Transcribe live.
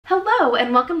Hello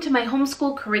and welcome to my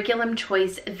homeschool curriculum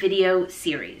choice video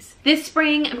series. This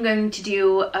spring I'm going to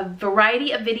do a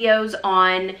variety of videos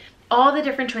on all the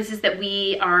different choices that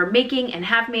we are making and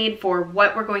have made for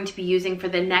what we're going to be using for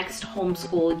the next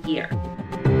homeschool year.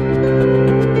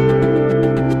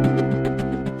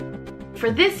 For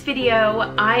this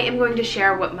video, I am going to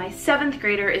share what my 7th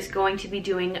grader is going to be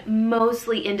doing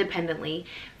mostly independently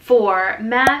for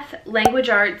math, language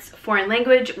arts, foreign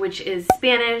language, which is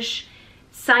Spanish,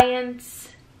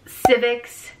 science,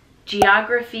 civics,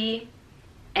 geography,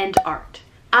 and art.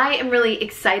 I am really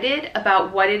excited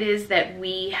about what it is that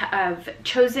we have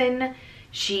chosen.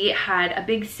 She had a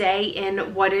big say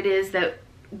in what it is that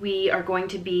we are going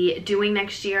to be doing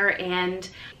next year, and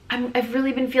I've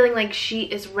really been feeling like she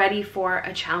is ready for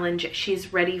a challenge.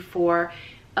 She's ready for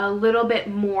a little bit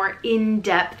more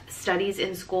in-depth studies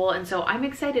in school, and so I'm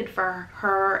excited for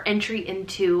her entry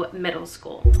into middle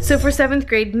school. So for 7th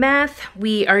grade math,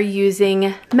 we are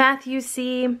using Math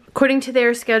UC. According to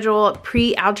their schedule,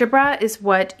 pre-algebra is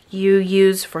what you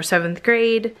use for 7th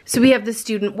grade. So we have the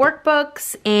student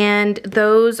workbooks, and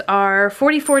those are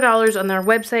 $44 on their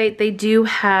website. They do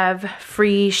have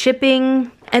free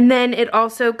shipping, and then it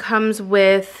also comes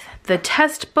with the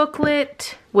test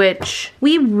booklet, which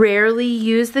we rarely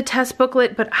use the test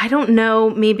booklet, but I don't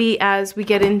know, maybe as we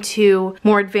get into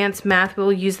more advanced math,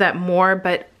 we'll use that more,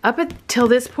 but up until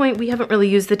this point, we haven't really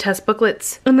used the test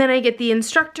booklets. And then I get the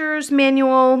instructor's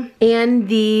manual and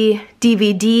the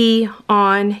DVD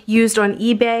used on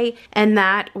eBay, and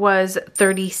that was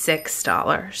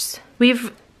 $36.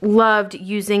 We've loved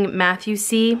using Math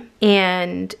UC,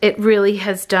 and it really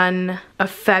has done a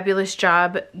fabulous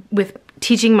job with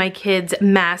teaching my kids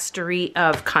mastery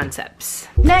of concepts.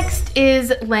 Next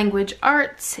is language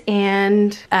arts,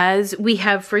 and as we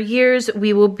have for years,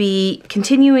 we will be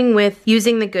continuing with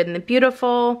using the Good and the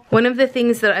Beautiful. One of the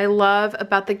things that I love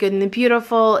about the Good and the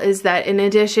Beautiful is that in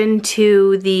addition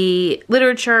to the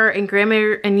literature and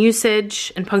grammar and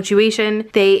usage and punctuation,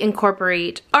 they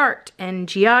incorporate art and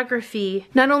geography.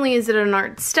 Not only is it an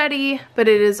art study, but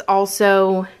it is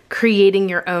also creating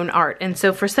your own art. And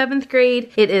so for 7th grade,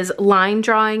 it is line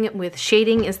drawing with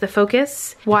shading is the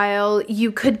focus. While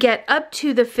you could get up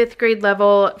to the 5th grade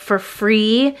level for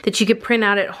free that you could print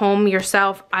out at home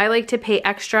yourself, I like to pay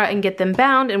extra and get them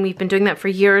bound, and we've been doing that for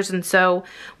years. And so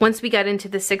once we got into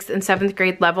the 6th and 7th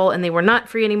grade level and they were not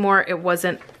free anymore, it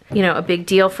wasn't, you know, a big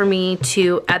deal for me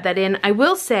to add that in. I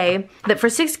will say that for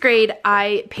 6th grade,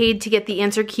 I paid to get the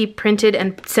answer key printed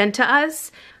and sent to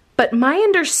us. But my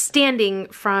understanding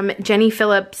from Jenny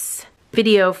Phillips'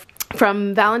 video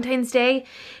from Valentine's Day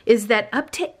is that up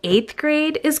to 8th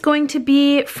grade is going to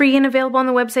be free and available on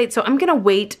the website. So I'm gonna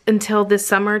wait until this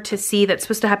summer to see. That's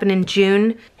supposed to happen in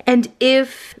June. And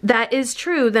if that is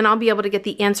true, then I'll be able to get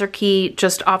the answer key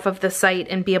just off of the site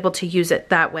and be able to use it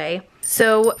that way.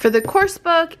 So for the course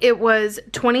book, it was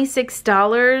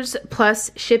 $26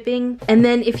 plus shipping. And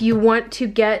then if you want to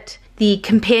get the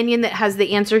companion that has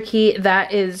the answer key,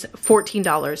 that is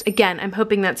 $14. Again, I'm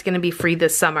hoping that's going to be free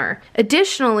this summer.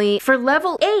 Additionally, for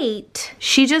level 8,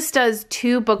 she just does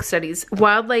 2 book studies,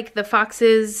 Wild Like the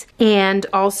Foxes and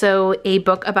also a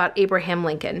book about Abraham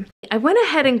Lincoln. I went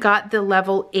ahead and got the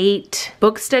level 8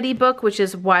 book study book, which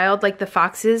is Wild Like the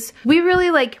Foxes. We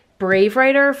really like Brave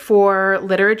Writer for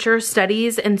literature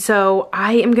studies, and so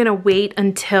I am going to wait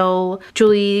until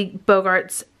Julie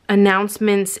Bogart's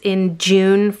announcements in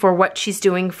June for what she's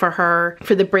doing for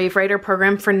the Brave Writer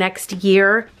program for next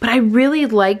year. But I really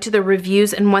liked the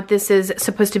reviews and what this is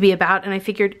supposed to be about, and I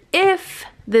figured if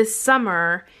this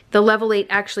summer the level 8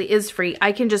 actually is free,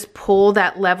 I can just pull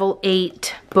that level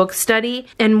 8 book study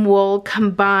and we'll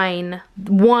combine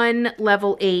one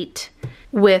level 8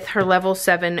 with her level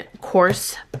 7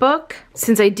 course book,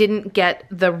 since I didn't get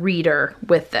the reader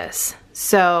with this.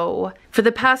 So for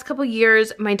the past couple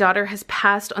years, my daughter has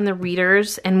passed on the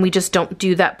readers, and we just don't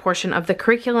do that portion of the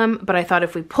curriculum. But I thought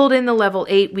if we pulled in the level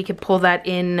 8, we could pull that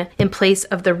in place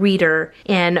of the reader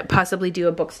and possibly do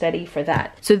a book study for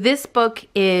that. So this book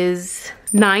is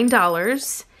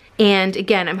 $9. And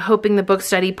again, I'm hoping the book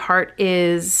study part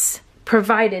is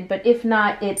provided, but if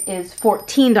not, it is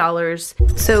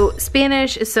 $14. So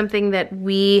Spanish is something that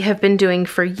we have been doing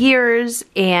for years,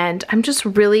 and I'm just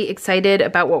really excited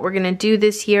about what we're gonna do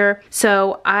this year.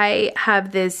 So I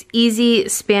have this easy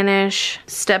Spanish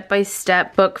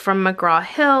step-by-step book from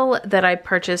McGraw-Hill that I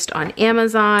purchased on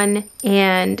Amazon,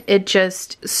 and it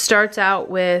just starts out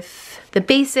with the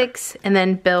basics and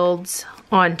then builds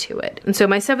onto it. And so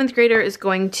my 7th grader is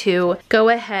going to go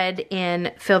ahead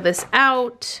and fill this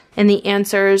out, and the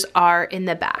answers are in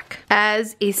the back.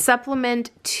 As a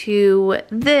supplement to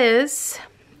this,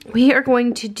 we are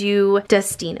going to do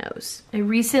destinos. I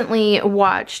recently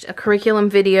watched a curriculum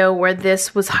video where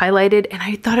this was highlighted and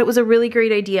I thought it was a really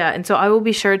great idea, and so I will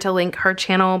be sure to link her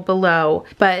channel below.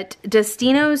 But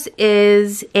destinos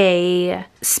is a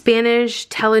Spanish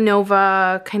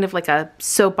telenova, kind of like a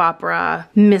soap opera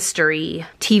mystery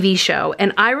TV show,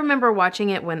 and I remember watching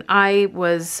it when I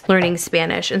was learning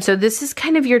Spanish. And so this is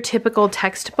kind of your typical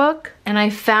textbook, and I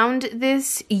found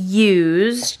this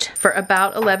used for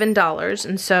about $11,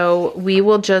 and so we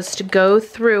will just go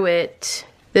through it.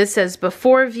 This says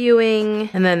before viewing,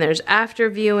 and then there's after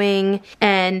viewing.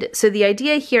 And so the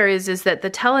idea here is that the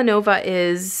telenova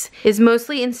is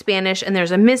mostly in Spanish, and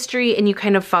there's a mystery and you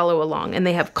kind of follow along, and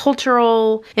they have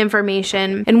cultural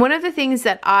information. And one of the things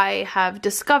that I have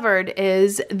discovered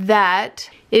is that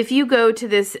if you go to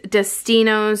this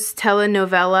Destinos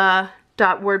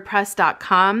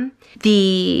telenovela.wordpress.com,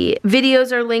 the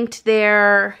videos are linked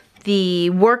there. The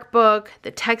workbook,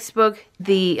 the textbook,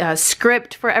 the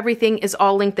script for everything is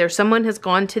all linked there. Someone has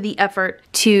gone to the effort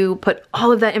to put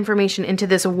all of that information into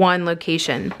this one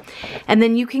location. And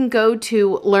then you can go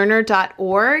to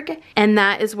learner.org, and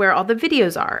that is where all the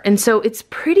videos are. And so it's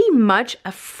pretty much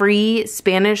a free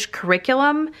Spanish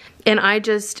curriculum. And I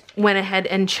just went ahead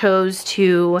and chose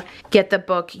to get the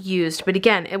book used. But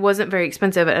again, it wasn't very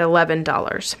expensive at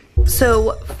 $11.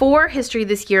 So for history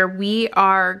this year, we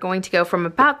are going to go from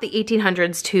about the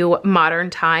 1800s to modern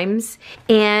times.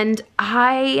 And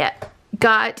I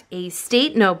got a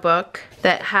state notebook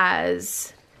that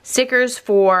has stickers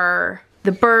for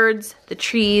the birds, the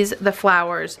trees, the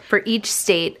flowers for each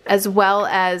state, as well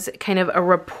as kind of a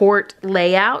report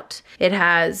layout. It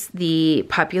has the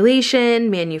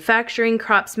population, manufacturing,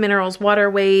 crops, minerals,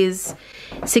 waterways,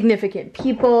 significant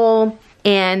people,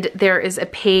 and there is a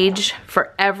page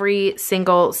for every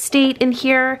single state in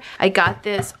here. I got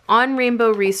this on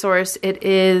Rainbow Resource. It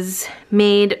is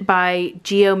made by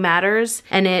Geog,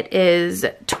 and it is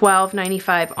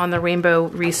 $12.95 on the Rainbow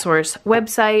Resource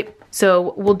website.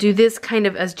 So we'll do this kind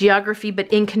of as geography, but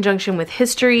in conjunction with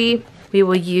history. We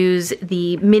will use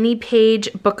the mini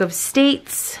page Book of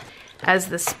States as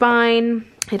the spine.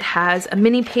 It has a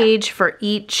mini page for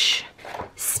each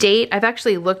state. I've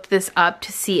actually looked this up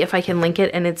to see if I can link it,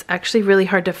 and it's actually really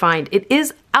hard to find. It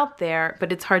is out there,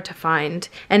 but it's hard to find,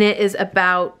 and it is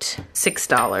about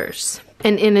 $6.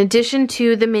 And in addition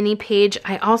to the mini page,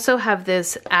 I also have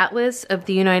this atlas of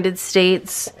the United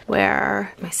States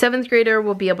where my 7th grader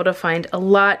will be able to find a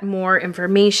lot more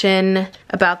information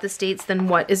about the states than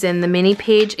what is in the mini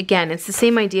page. Again, it's the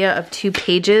same idea of 2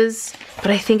 pages,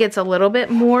 but I think it's a little bit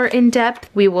more in depth.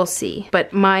 We will see.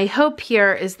 But my hope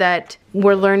here is that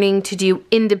we're learning to do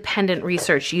independent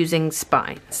research using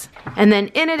spines. And then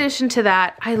in addition to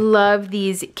that, I love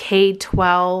these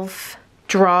K-12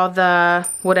 draw the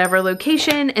whatever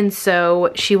location, and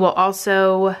so she will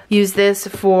also use this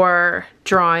for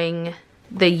drawing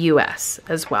the US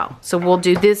as well. So we'll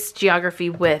do this geography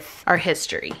with our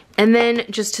history. And then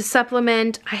just to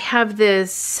supplement, I have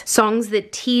this Songs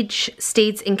That Teach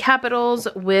States and Capitals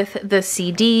with the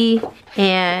CD,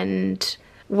 and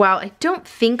while I don't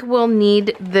think we'll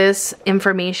need this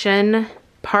information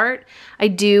part, I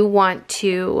do want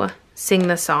to sing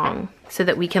the song so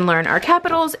that we can learn our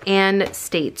capitals and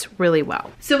states really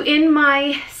well. So in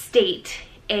my state,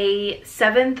 a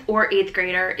 7th or 8th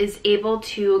grader is able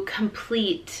to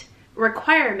complete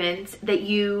requirements that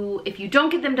if you don't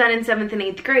get them done in 7th and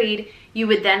 8th grade, you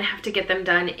would then have to get them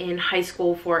done in high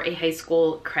school for a high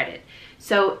school credit.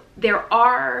 So there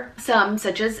are some,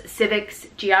 such as civics,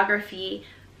 geography,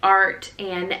 art,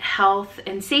 and health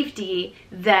and safety,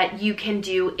 that you can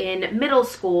do in middle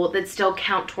school that still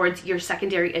count towards your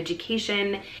secondary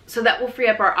education. So that will free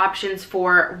up our options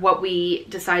for what we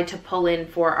decide to pull in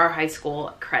for our high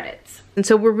school credits. And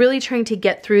so we're really trying to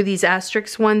get through these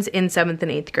asterisk ones in 7th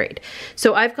and 8th grade.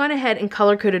 So I've gone ahead and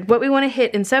color coded what we want to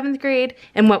hit in 7th grade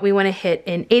and what we want to hit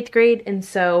in 8th grade. And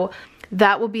so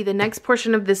that will be the next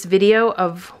portion of this video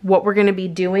of what we're going to be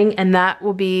doing, and that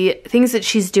will be things that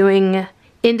she's doing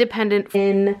independent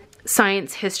in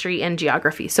science, history, and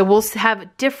geography. So we'll have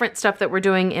different stuff that we're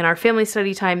doing in our family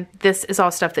study time. This is all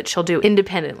stuff that she'll do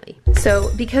independently.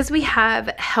 So because we have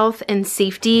health and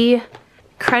safety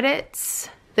credits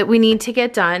that we need to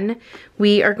get done,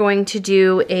 we are going to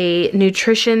do a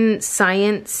nutrition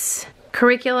science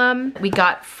curriculum we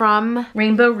got from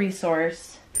Rainbow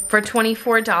Resource for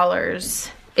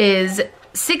 $24. Is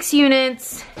 6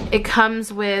 units. It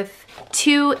comes with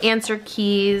 2 answer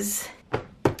keys.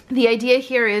 The idea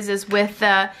here is with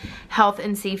the health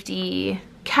and safety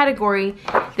category,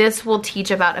 this will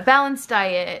teach about a balanced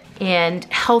diet and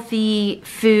healthy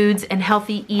foods and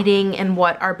healthy eating and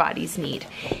what our bodies need.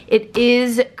 It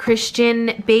is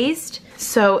Christian based,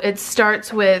 so it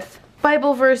starts with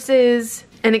Bible verses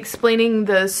and explaining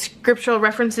the scriptural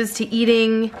references to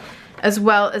eating, as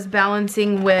well as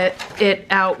balancing it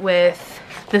out with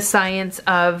the science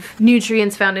of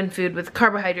nutrients found in food with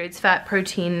carbohydrates, fat,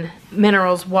 protein,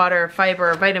 minerals, water,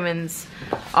 fiber, vitamins,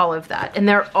 all of that. And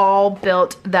they're all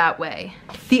built that way.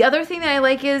 The other thing that I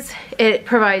like is it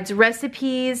provides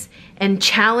recipes and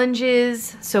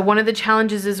challenges. So one of the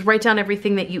challenges is write down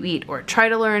everything that you eat, or try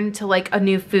to learn to like a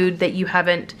new food that you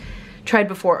haven't tried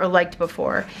before or liked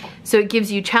before. So it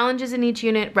gives you challenges in each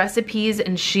unit, recipes,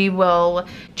 and she will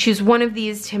choose one of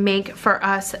these to make for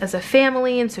us as a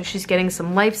family, and so she's getting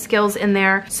some life skills in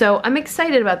there. So I'm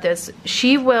excited about this.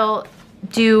 She will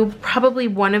do probably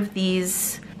one of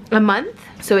these a month,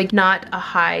 so it's not a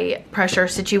high pressure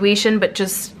situation, but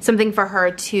just something for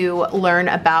her to learn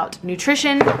about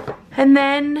nutrition. And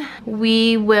then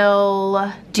we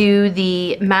will do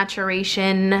the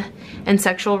maturation and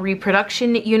sexual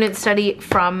reproduction unit study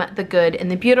from The Good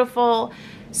and the Beautiful.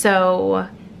 So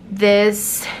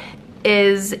this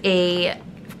is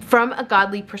from a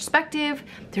godly perspective.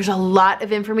 There's a lot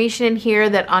of information in here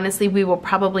that honestly we will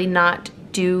probably not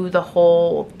do the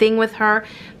whole thing with her,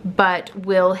 but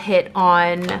we'll hit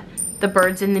on the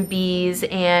birds and the bees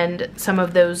and some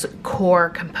of those core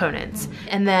components.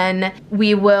 And then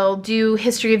we will do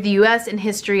history of the US and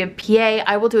history of PA.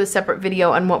 I will do a separate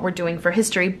video on what we're doing for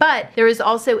history, but there is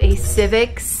also a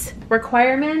civics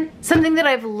requirement. Something that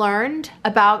I've learned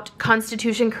about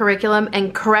Constitution curriculum,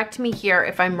 and correct me here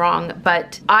if I'm wrong,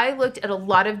 but I looked at a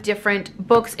lot of different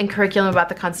books and curriculum about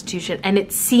the Constitution, and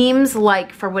it seems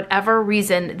like for whatever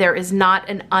reason there is not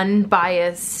an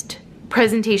unbiased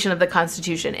presentation of the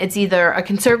Constitution. It's either a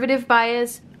conservative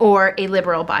bias or a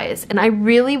liberal bias, and I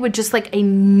really would just like a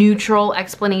neutral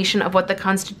explanation of what the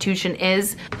Constitution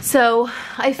is. So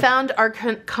I found our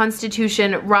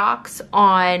Constitution Rocks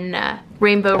on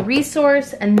Rainbow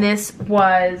Resource, and this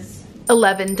was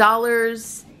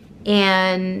 $11.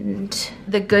 And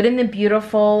The Good and the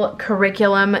Beautiful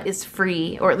curriculum is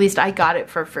free, or at least I got it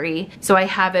for free, so I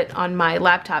have it on my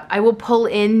laptop. I will pull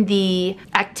in the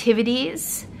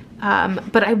activities,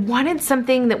 but I wanted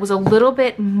something that was a little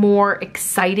bit more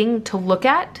exciting to look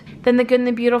at than The Good and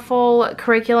the Beautiful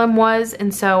curriculum was,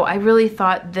 and so I really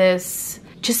thought this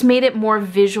just made it more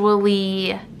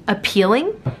visually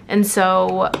appealing. And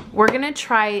so we're gonna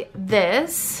try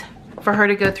this for her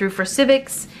to go through for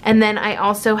civics. And then I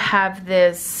also have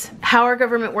this How Our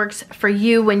Government Works for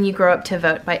You When You Grow Up to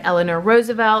Vote by Eleanor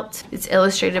Roosevelt. It's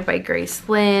illustrated by Grace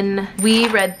Lynn. We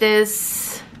read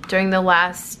this during the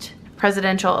last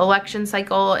presidential election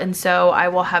cycle, and so I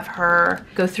will have her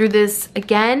go through this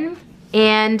again.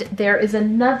 And there is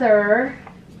another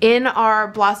in our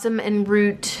Blossom and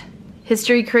Root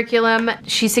history curriculum.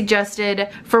 She suggested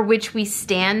For Which We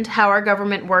Stand, How Our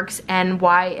Government Works and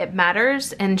Why It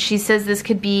Matters. And she says this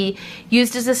could be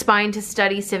used as a spine to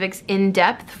study civics in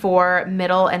depth for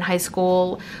middle and high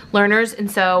school learners.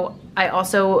 And so I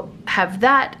also have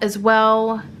that as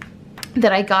well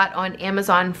that I got on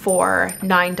Amazon for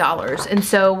 $9. And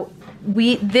so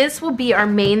this will be our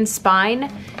main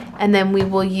spine, and then we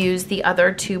will use the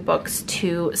other two books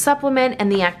to supplement,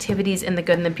 and the activities in The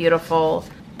Good and the Beautiful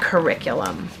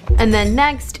curriculum. And then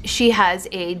next she has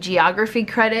a geography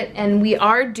credit, and we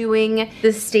are doing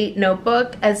the state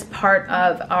notebook as part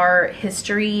of our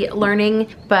history learning,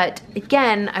 but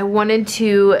again I wanted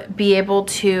to be able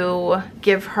to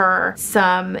give her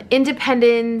some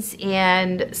independence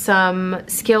and some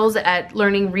skills at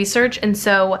learning research, and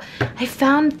so I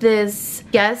found this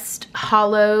Guest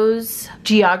Hollows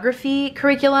geography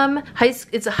curriculum.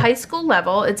 It's a high school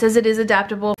level. It says it is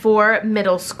adaptable for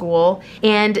middle school,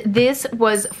 and this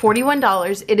was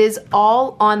 $41. It is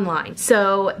all online.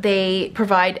 So they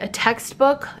provide a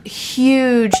textbook,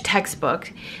 huge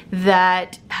textbook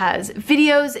that has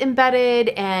videos embedded,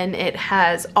 and it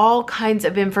has all kinds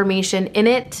of information in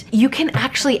it. You can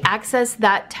actually access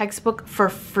that textbook for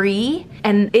free,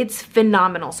 and it's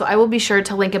phenomenal. So I will be sure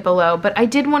to link it below, but I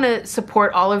did want to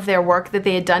support all of their work that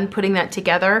they had done putting that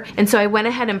together, and so I went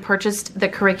ahead and purchased the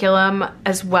curriculum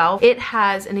as well. It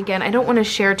has, and again, I don't want to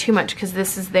share too much because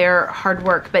this is their hard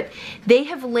work, but they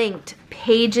have linked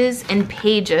pages and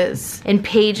pages and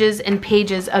pages and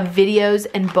pages of videos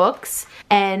and books,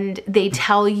 and they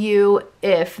tell you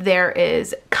if there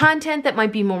is content that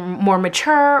might be more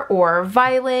mature or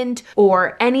violent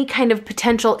or any kind of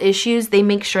potential issues, they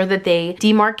make sure that they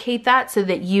demarcate that so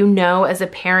that you know as a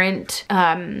parent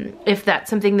if that's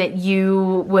something that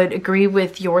you would agree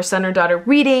with your son or daughter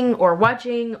reading or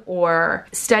watching or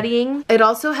studying. It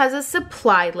also has a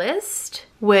supply list,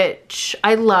 which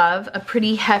I love, a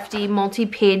pretty hefty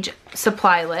multi-page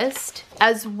supply list,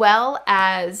 as well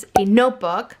as a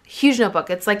notebook, huge notebook.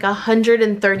 It's like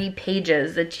 130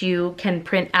 pages that you can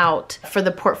print out for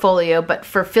the portfolio, but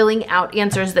for filling out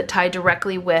answers that tie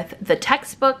directly with the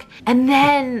textbook. And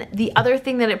then the other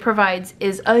thing that it provides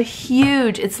is a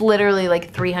huge, it's literally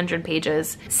like 300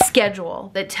 pages, schedule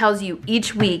that tells you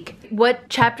each week what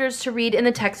chapters to read in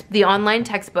the online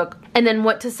textbook, and then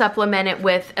what to supplement it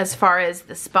with as far as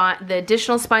the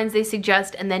additional spines they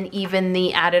suggest, and then even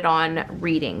the added on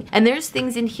reading. And there's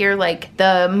things in here like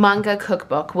the manga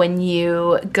cookbook when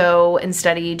you go and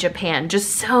study Japan.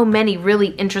 Just so many really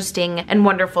interesting and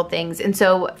wonderful things. And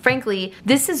so frankly,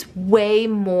 this is way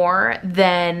more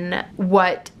than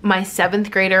what my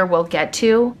 7th grader will get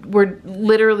to. We're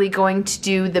literally going to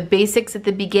do the basics at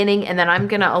the beginning, and then I'm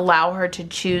gonna allow her to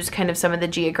choose kind of some of the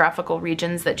geographical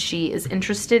regions that she is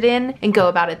interested in and go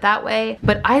about it that way.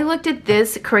 But I looked at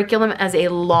this curriculum as a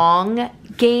long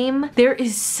game. There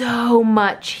is so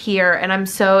much here, and I'm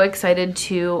so excited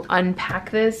to unpack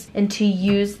this and to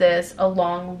use this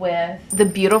along with the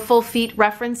beautiful feet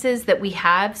references that we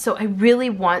have. So I really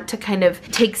want to kind of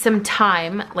take some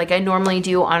time, like I normally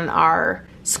do on our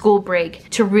school break,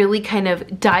 to really kind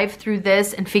of dive through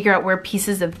this and figure out where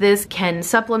pieces of this can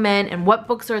supplement and what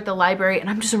books are at the library. And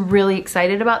I'm just really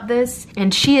excited about this,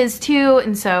 and she is too,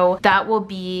 and so that will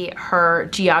be her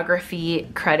geography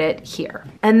credit here.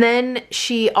 And then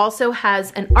she also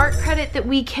has an art credit that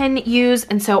we can use,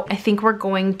 and so I think we're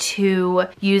going to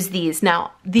use these.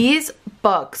 Now, these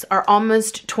books are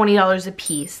almost $20 a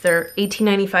piece. They're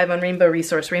 $18.95 on Rainbow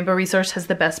Resource. Rainbow Resource has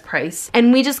the best price.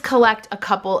 And we just collect a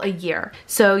couple a year.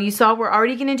 So you saw we're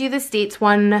already gonna do the States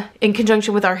one in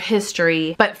conjunction with our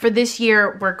history, but for this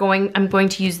year I'm going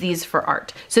to use these for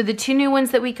art. So the 2 new ones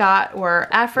that we got were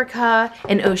Africa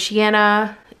and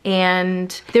Oceania.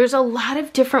 And there's a lot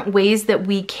of different ways that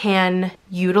we can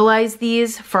utilize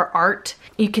these for art.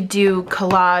 You could do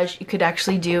collage, you could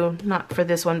actually do, not for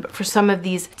this one, but for some of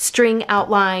these string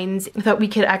outlines. I thought we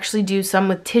could actually do some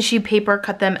with tissue paper,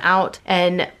 cut them out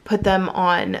and put them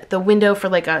on the window for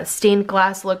like a stained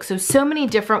glass look. So many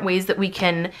different ways that we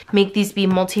can make these be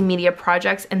multimedia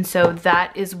projects. And so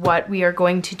that is what we are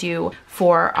going to do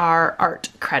for our art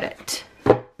credit.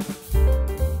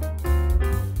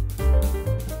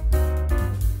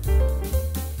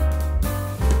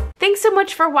 Thanks so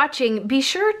much for watching. Be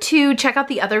sure to check out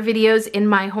the other videos in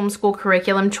my homeschool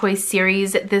curriculum choice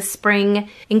series this spring,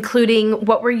 including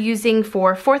what we're using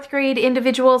for 4th grade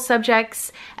individual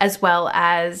subjects, as well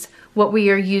as what we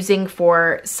are using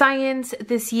for science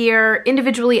this year,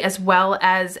 individually as well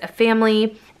as a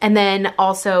family, and then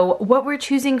also what we're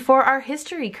choosing for our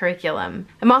history curriculum.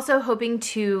 I'm also hoping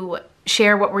to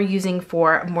share what we're using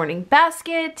for morning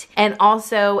basket, and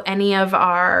also any of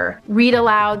our read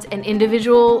alouds and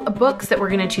individual books that we're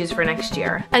gonna choose for next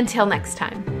year. Until next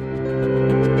time.